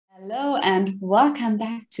Hello and welcome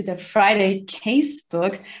back to the Friday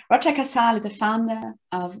Casebook. Roger Casale, the founder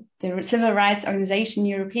of the civil rights organization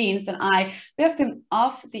Europeans, and we have been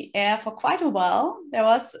off the air for quite a while. There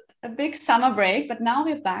was a big summer break, but now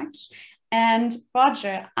we're back. And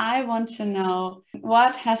Roger, I want to know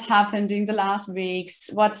what has happened during the last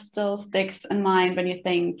weeks, what still sticks in mind when you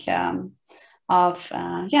think of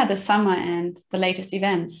the summer and the latest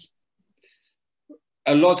events.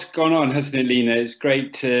 A lot's gone on, hasn't it, Lena? It's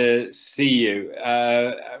great to see you.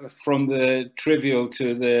 From the trivial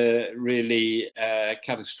to the really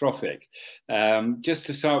catastrophic. Just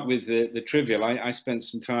to start with the trivial, I spent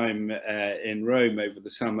some time in Rome over the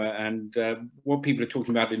summer, and what people are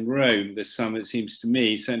talking about in Rome this summer, it seems to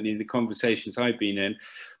me, certainly the conversations I've been in,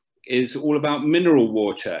 is all about mineral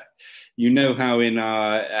water. You know how in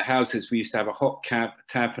our houses we used to have a hot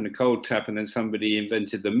tap and a cold tap, and then somebody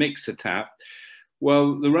invented the mixer tap.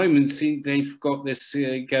 Well, the Romans, they've got this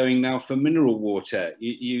going now for mineral water.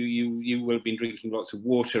 You will have been drinking lots of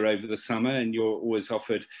water over the summer, and you're always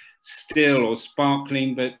offered still or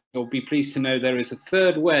sparkling, but you'll be pleased to know there is a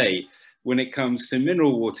third way when it comes to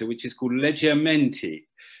mineral water, which is called leggermente,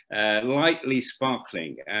 lightly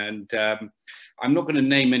sparkling. And I'm not going to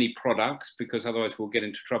name any products because otherwise we'll get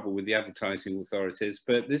into trouble with the advertising authorities,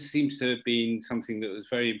 but this seems to have been something that was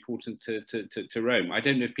very important to Rome. I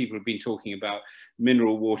don't know if people have been talking about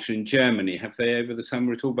mineral water in Germany. Have they over the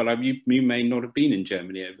summer at all? But you may not have been in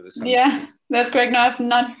Germany over the summer. Yeah, that's correct. No, I've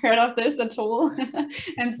not heard of this at all. And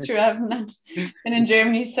it's true, I've not been in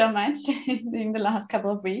Germany so much in the last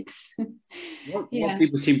couple of weeks. What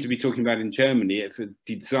people seem to be talking about in Germany, if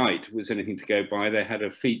Die Zeit was anything to go by, they had a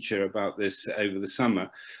feature about this over the summer,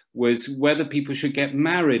 was whether people should get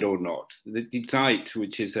married or not. The Die Zeit,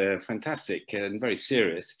 which is a fantastic and very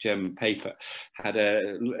serious German paper, had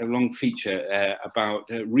a long feature about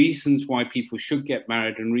reasons why people should get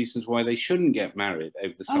married and reasons why they shouldn't get married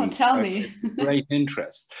over the summer. Oh, tell me. Great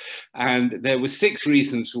interest. And there were 6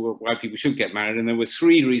 reasons why people should get married, and there were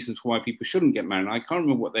 3 reasons why people shouldn't get married. I can't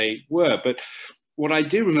remember what they were, but what I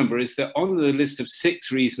do remember is that on the list of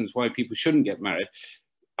 6 reasons why people shouldn't get married,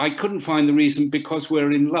 I couldn't find the reason because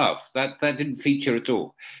we're in love. That didn't feature at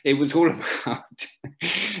all. It was all about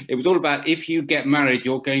if you get married,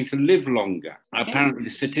 you're going to live longer. Okay. Apparently, the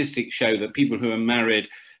statistics show that people who are married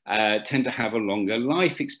tend to have a longer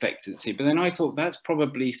life expectancy. But then I thought that's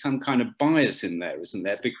probably some kind of bias in there, isn't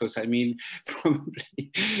there? Because I mean, probably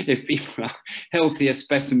if people are healthier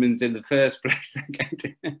specimens in the first place, they're going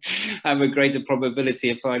to have a greater probability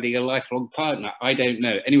of finding a lifelong partner. I don't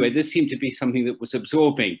know. Anyway, this seemed to be something that was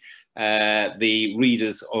absorbing the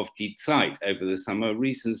readers of Die Zeit over the summer,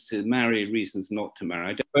 reasons to marry, reasons not to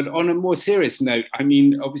marry. But on a more serious note, I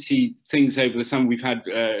mean, obviously things over the summer, we've had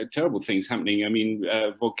terrible things happening. I mean,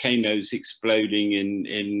 volcanoes exploding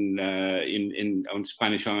on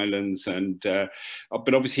Spanish islands, and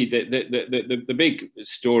but obviously the big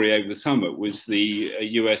story over the summer was the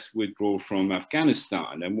US withdrawal from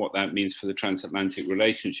Afghanistan and what that means for the transatlantic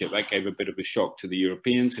relationship. That gave a bit of a shock to the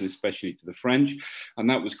Europeans and especially to the French, and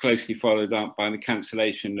that was closely followed up by the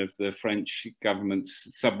cancellation of the French government's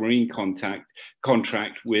submarine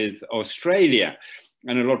contract with Australia.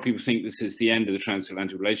 And a lot of people think this is the end of the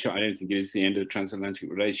transatlantic relationship. I don't think it is the end of the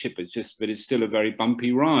transatlantic relationship, but it's still a very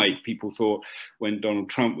bumpy ride. People thought when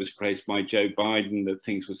Donald Trump was replaced by Joe Biden that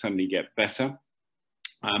things would suddenly get better.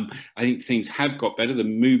 I think things have got better. The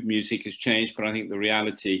mood music has changed, but I think the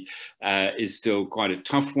reality is still quite a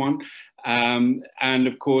tough one. And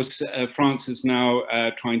of course, France is now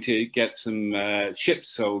trying to get some ships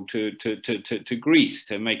sold to Greece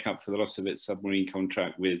to make up for the loss of its submarine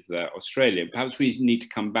contract with Australia. Perhaps we need to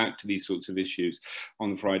come back to these sorts of issues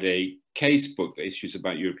on the Friday Casebook, issues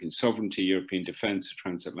about European sovereignty, European defence, the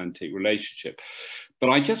transatlantic relationship. But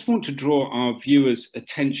I just want to draw our viewers'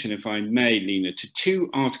 attention, if I may, Lena, to 2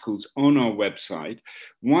 articles on our website.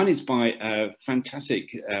 One is by a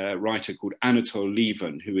fantastic writer called Anatol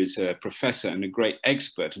Lieven, who is a professor and a great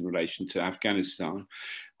expert in relation to Afghanistan,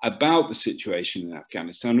 about the situation in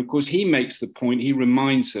Afghanistan. Of course, he makes the point, he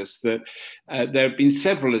reminds us that there have been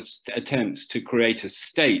several attempts to create a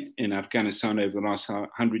state in Afghanistan over the last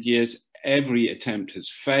 100 years. Every attempt has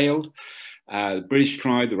failed. The British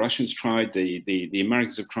tried, the Russians tried, the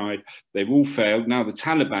Americans have tried. They've all failed. Now the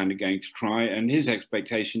Taliban are going to try, and his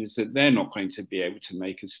expectation is that they're not going to be able to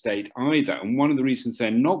make a state either. And one of the reasons they're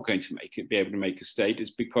not going to be able to make a state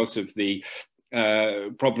is because of the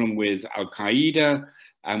problem with Al-Qaeda,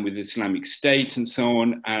 and with Islamic State and so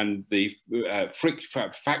on, and the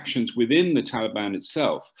factions within the Taliban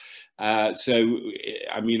itself. So,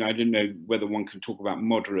 I mean, I don't know whether one can talk about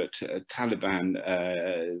moderate Taliban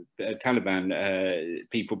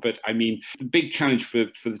people, but I mean, the big challenge for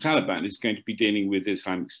the Taliban is going to be dealing with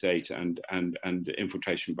Islamic State and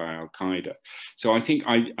infiltration by Al Qaeda. So I think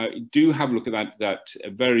I do have a look at that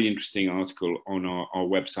very interesting article on our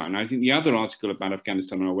website. And I think the other article about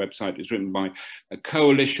Afghanistan on our website is written by a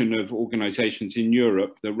coalition of organizations in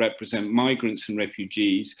Europe that represent migrants and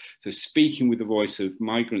refugees. So speaking with the voice of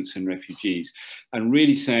migrants and refugees, and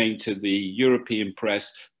really saying to the European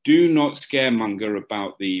press, do not scaremonger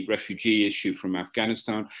about the refugee issue from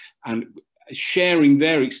Afghanistan, and sharing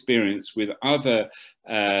their experience with other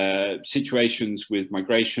situations with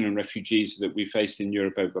migration and refugees that we faced in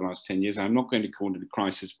Europe over the last 10 years. I'm not going to call it a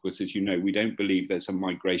crisis because, as you know, we don't believe there's a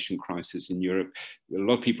migration crisis in Europe. There are a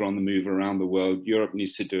lot of people on the move around the world. Europe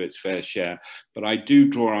needs to do its fair share. But I do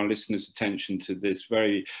draw our listeners' attention to this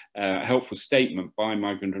very helpful statement by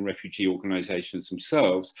migrant and refugee organizations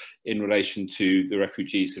themselves in relation to the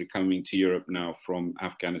refugees that are coming to Europe now from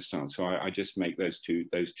Afghanistan. So I just make those two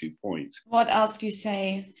points. What else would you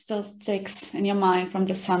say still sticks in your mind from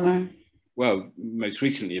the summer? Well, most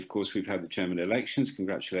recently, of course, we've had the German elections.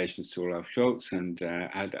 Congratulations to Olaf Scholz, and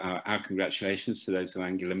add our congratulations to those of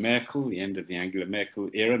Angela Merkel, the end of the Angela Merkel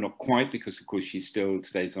era. Not quite, because, of course, she still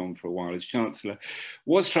stays on for a while as Chancellor.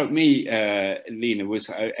 What struck me, Lena, was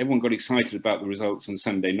everyone got excited about the results on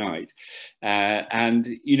Sunday night. And,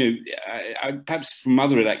 you know, perhaps from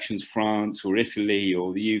other elections, France or Italy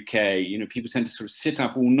or the UK, you know, people tend to sort of sit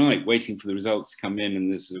up all night waiting for the results to come in, and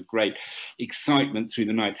there's a great excitement through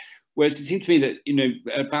the night. Whereas it seemed to me that, you know,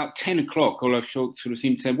 about 10 o'clock, Olaf Scholz sort of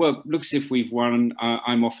seemed to say, well, looks as if we've won,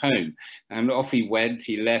 I'm off home. And off he went,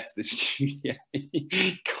 he left the studio,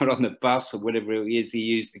 he got on the bus or whatever it is he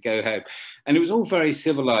used to go home. And it was all very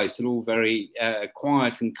civilized and all very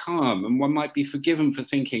quiet and calm. And one might be forgiven for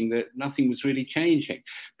thinking that nothing was really changing.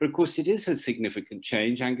 But of course, it is a significant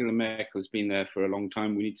change. Angela Merkel has been there for a long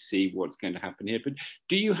time. We need to see what's going to happen here. But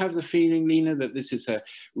do you have the feeling, Lena, that this is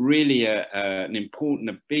really an important,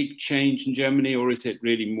 a big change in Germany, or is it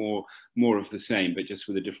really more of the same, but just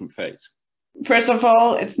with a different face? First of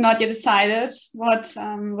all, it's not yet decided what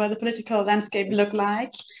the political landscape look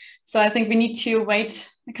like. So I think we need to wait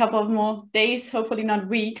a couple of more days, hopefully not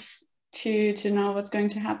weeks, to know what's going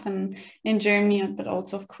to happen in Germany, but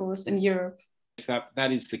also, of course, in Europe.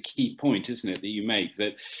 That is the key point, isn't it, that you make,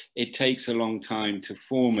 that it takes a long time to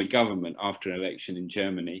form a government after an election in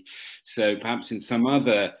Germany. So perhaps in some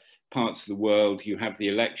other parts of the world, you have the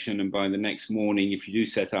election, and by the next morning, if you do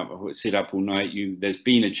sit up all night, there's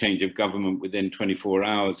been a change of government within 24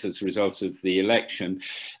 hours as a result of the election.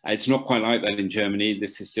 It's not quite like that in Germany.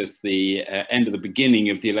 This is just the end of the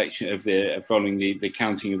beginning of the election, following the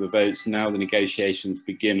counting of the votes. Now the negotiations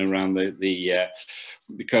begin around the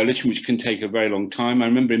coalition, which can take a very long time. I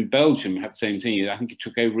remember in Belgium had the same thing. I think it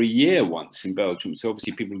took over a year once in Belgium. So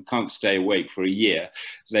obviously people can't stay awake for a year.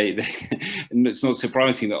 And it's not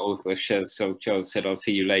surprising that Olaf Scholz said, "I'll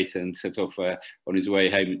see you later," and set off on his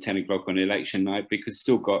way home at 10 o'clock on election night, because he's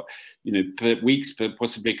still got, you know, weeks, but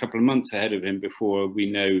possibly a couple of months ahead of him before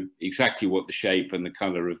we know exactly what the shape and the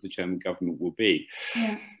colour of the German government will be.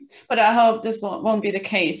 Yeah, but I hope this won't be the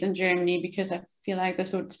case in Germany, because I feel like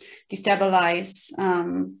this would destabilize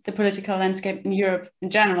the political landscape in Europe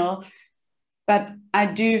in general. But I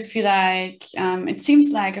do feel like it seems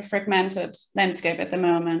like a fragmented landscape at the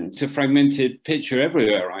moment. It's a fragmented picture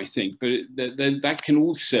everywhere, I think, but that can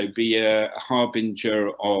also be a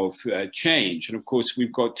harbinger of change. And of course,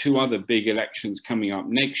 we've got two other big elections coming up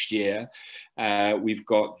next year. We've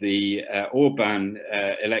got the Orban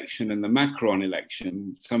election and the Macron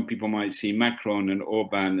election. Some people might see Macron and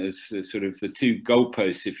Orban as sort of the two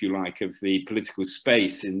goalposts, if you like, of the political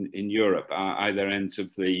space in Europe, either ends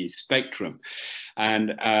of the spectrum.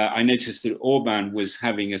 And I noticed that Orban was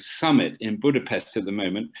having a summit in Budapest at the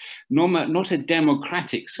moment, not a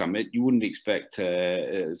democratic summit. You wouldn't expect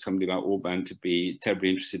somebody like Orban to be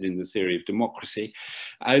terribly interested in the theory of democracy.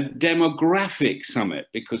 A demographic summit,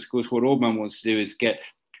 because, of course, what Orban wants to do is get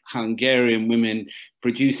Hungarian women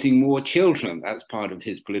producing more children. That's part of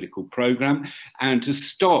his political program. And to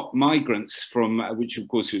stop migrants from, which of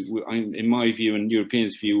course, in my view and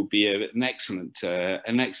Europeans' view, would be an excellent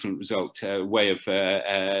result, way of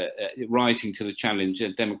rising to the challenge,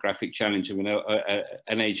 a demographic challenge of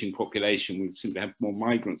an aging population. We seem to have more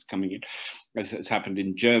migrants coming in, as has happened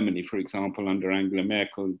in Germany, for example, under Angela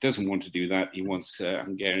Merkel. He doesn't want to do that. He wants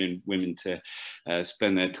Hungarian women to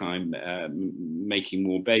spend their time making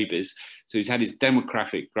more babies. So he's had his demographic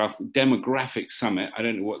demographic summit. I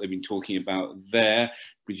don't know what they've been talking about there,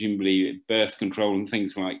 presumably birth control and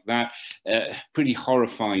things like that. Pretty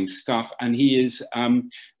horrifying stuff. And he is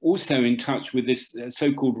also in touch with this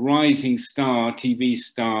so-called rising star, TV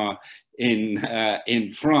star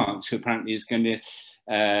in France, who apparently is going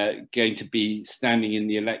to be standing in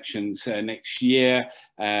the elections next year,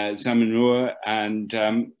 Zamanour, and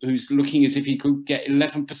who's looking as if he could get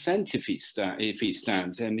 11% if he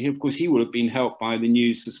stands. And he, of course, he will have been helped by the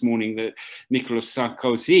news this morning that Nicolas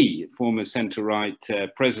Sarkozy, former centre-right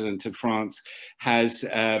president of France, has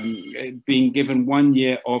been given 1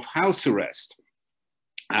 year of house arrest.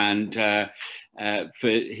 And for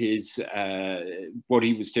his what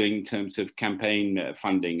he was doing in terms of campaign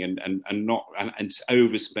funding and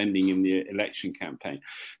overspending in the election campaign.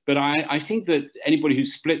 But I think that anybody who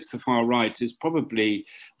splits the far right is probably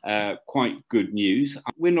quite good news.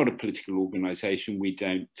 We're not a political organisation. We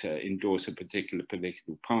don't endorse a particular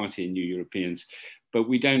political party in New Europeans. But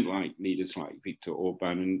we don't like leaders like Viktor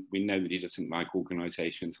Orban, and we know that he doesn't like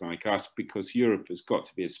organisations like us, because Europe has got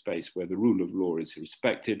to be a space where the rule of law is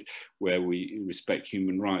respected, where we respect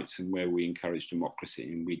human rights, and where we encourage democracy.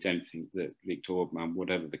 And we don't think that Viktor Orban,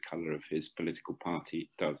 whatever the colour of his political party,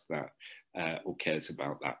 does that or cares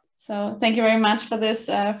about that. So thank you very much for this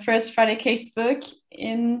first Friday Casebook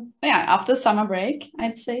after summer break,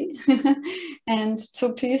 I'd say. And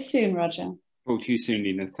talk to you soon, Roger. Talk to you soon,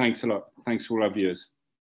 Lena. Thanks a lot. Thanks to all our viewers.